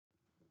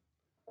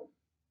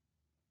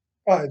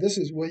Hi, this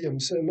is William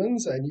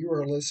Simmons, and you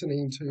are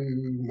listening to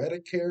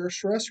Medicare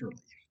Stress Relief,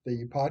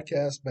 the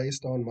podcast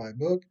based on my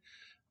book,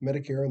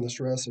 Medicare and the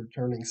Stress of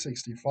Turning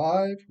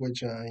 65,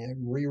 which I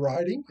am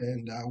rewriting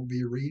and I will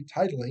be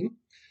retitling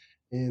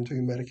into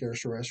Medicare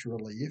Stress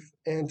Relief.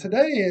 And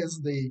today is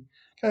the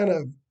kind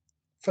of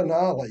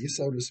finale,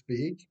 so to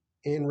speak,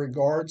 in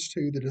regards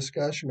to the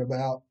discussion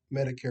about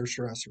Medicare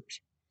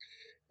stressors.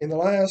 In the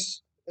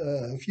last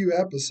few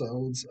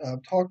episodes,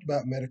 I've talked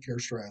about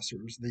Medicare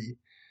stressors, the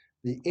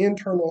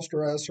internal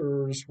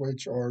stressors,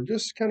 which are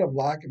just kind of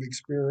lack of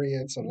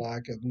experience and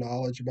lack of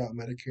knowledge about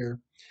Medicare.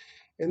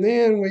 And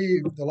then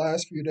we've, the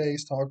last few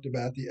days, talked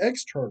about the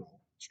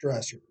external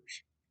stressors,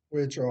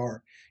 which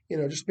are,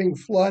 just being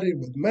flooded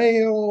with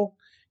mail,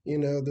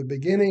 the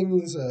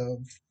beginnings of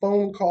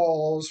phone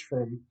calls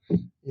from,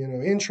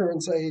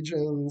 insurance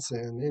agents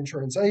and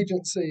insurance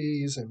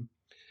agencies. And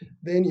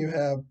then you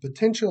have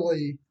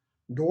potentially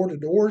door to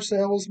door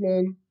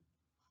salesmen.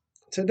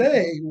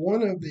 Today,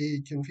 one of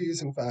the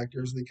confusing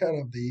factors,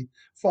 the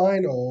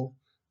final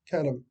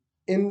kind of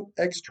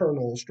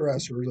external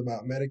stressors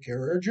about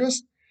Medicare are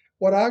just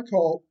what I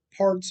call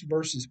parts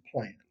versus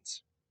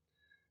plans.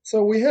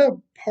 So we have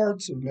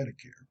parts of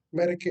Medicare,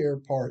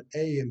 Medicare Part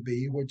A and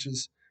B, which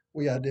is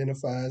we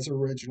identify as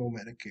original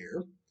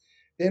Medicare.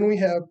 Then we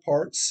have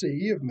Part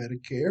C of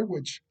Medicare,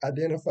 which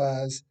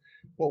identifies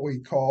what we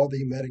call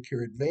the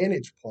Medicare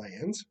Advantage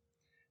plans.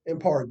 And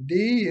Part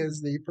D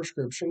is the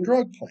prescription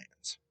drug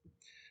plans.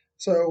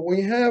 So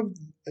we have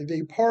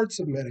the parts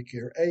of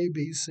Medicare, A,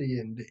 B, C,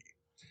 and D.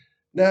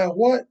 Now,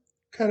 what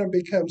kind of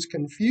becomes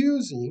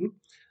confusing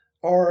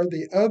are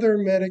the other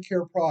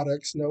Medicare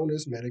products known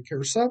as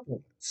Medicare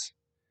supplements,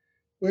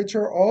 which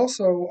are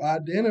also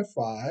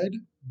identified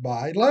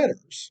by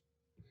letters,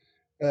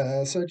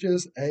 such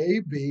as A,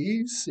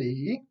 B,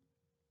 C,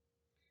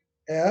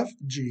 F,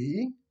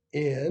 G,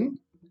 N.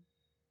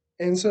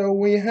 And so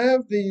we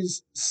have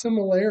these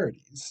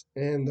similarities,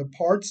 and the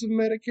parts of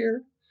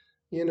Medicare,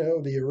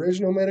 the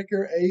original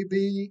Medicare A,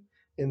 B,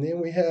 and then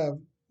we have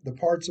the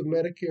parts of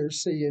Medicare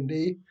C and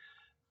D.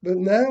 But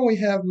now we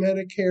have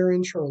Medicare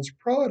insurance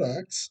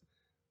products,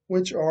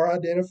 which are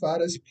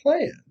identified as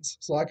plans.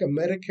 It's like a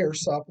Medicare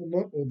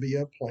supplement will be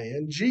a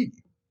Plan G,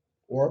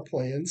 or a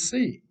Plan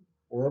C,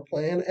 or a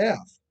Plan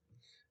F.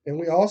 And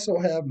we also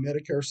have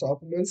Medicare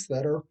supplements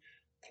that are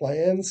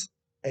Plans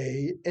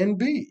A and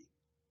B.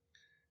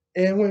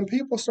 And when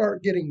people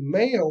start getting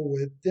mail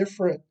with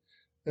different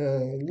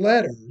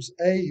letters,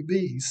 A,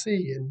 B,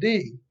 C, and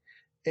D,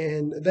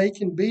 and they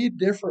can be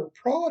different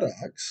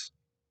products,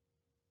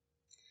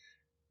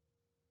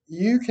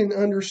 you can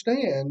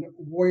understand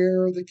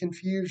where the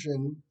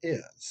confusion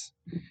is.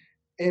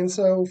 And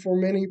so, for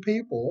many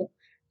people,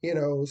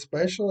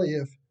 especially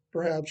if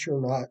perhaps you're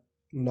not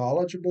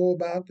knowledgeable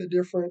about the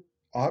different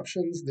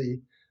options,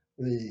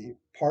 the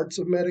parts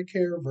of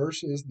Medicare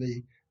versus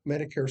the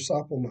Medicare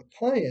supplement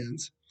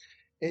plans,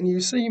 and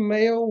you see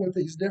mail with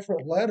these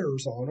different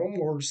letters on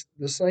them or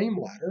the same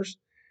letters,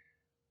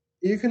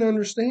 you can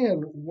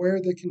understand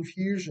where the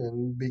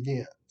confusion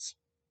begins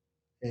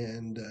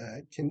and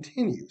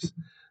continues.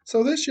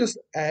 So this just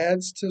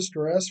adds to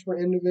stress for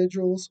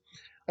individuals.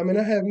 I mean,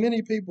 I have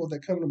many people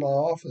that come to my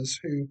office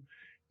who,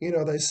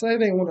 they say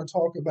they want to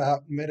talk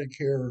about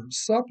Medicare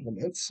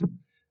supplements,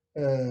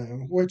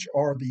 which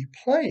are the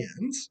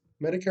plans.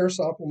 Medicare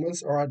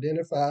supplements are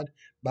identified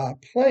by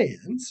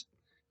plans,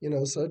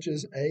 such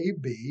as A,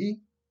 B,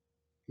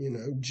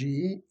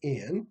 G,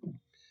 N.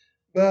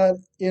 But,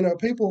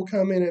 people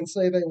come in and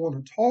say they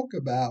want to talk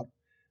about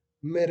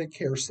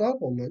Medicare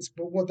supplements,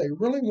 but what they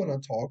really want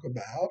to talk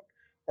about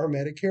are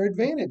Medicare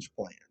Advantage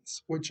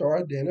plans, which are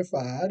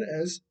identified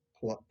as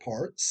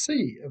Part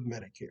C of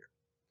Medicare.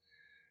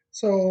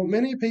 So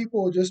many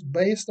people, just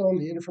based on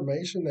the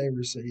information they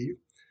receive,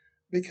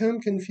 become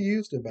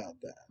confused about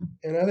that.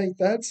 And I think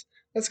that's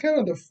kind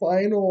of the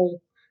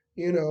final,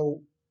 you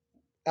know,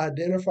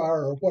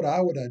 identifier, or what I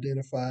would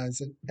identify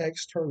as an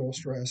external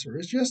stressor.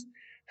 It's just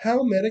how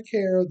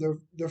Medicare,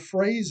 the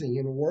phrasing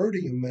and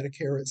wording of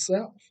Medicare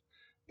itself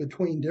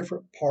between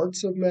different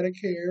parts of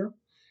Medicare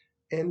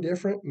and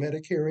different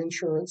Medicare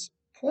insurance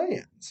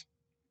plans.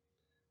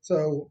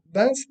 So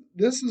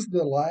this is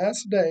the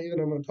last day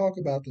that I'm going to talk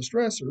about the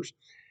stressors.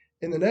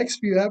 In the next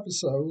few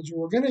episodes,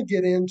 we're going to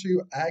get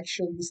into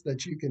actions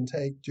that you can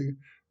take to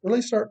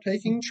really start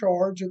taking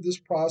charge of this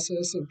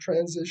process of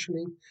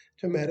transitioning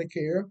to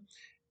Medicare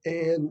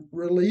and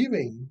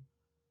relieving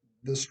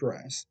the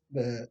stress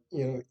that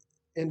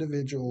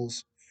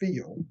individuals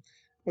feel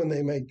when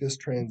they make this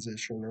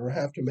transition or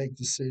have to make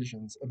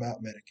decisions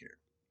about Medicare.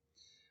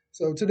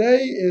 So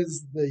today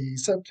is the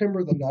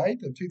September the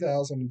 9th of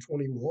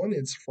 2021.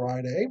 It's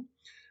Friday.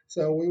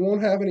 So we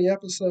won't have any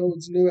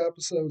new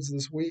episodes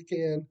this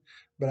weekend,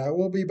 but I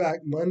will be back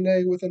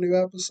Monday with a new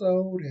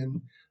episode.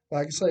 And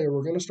like I say,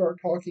 we're going to start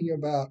talking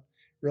about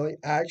really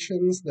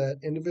actions that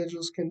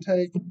individuals can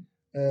take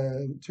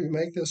to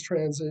make this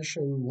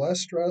transition less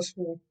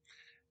stressful.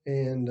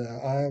 And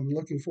I'm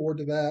looking forward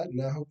to that.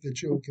 And I hope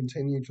that you'll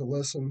continue to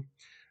listen.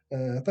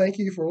 Thank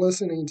you for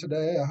listening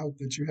today. I hope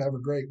that you have a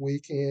great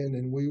weekend,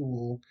 and we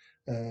will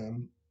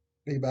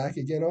be back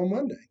again on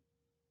Monday.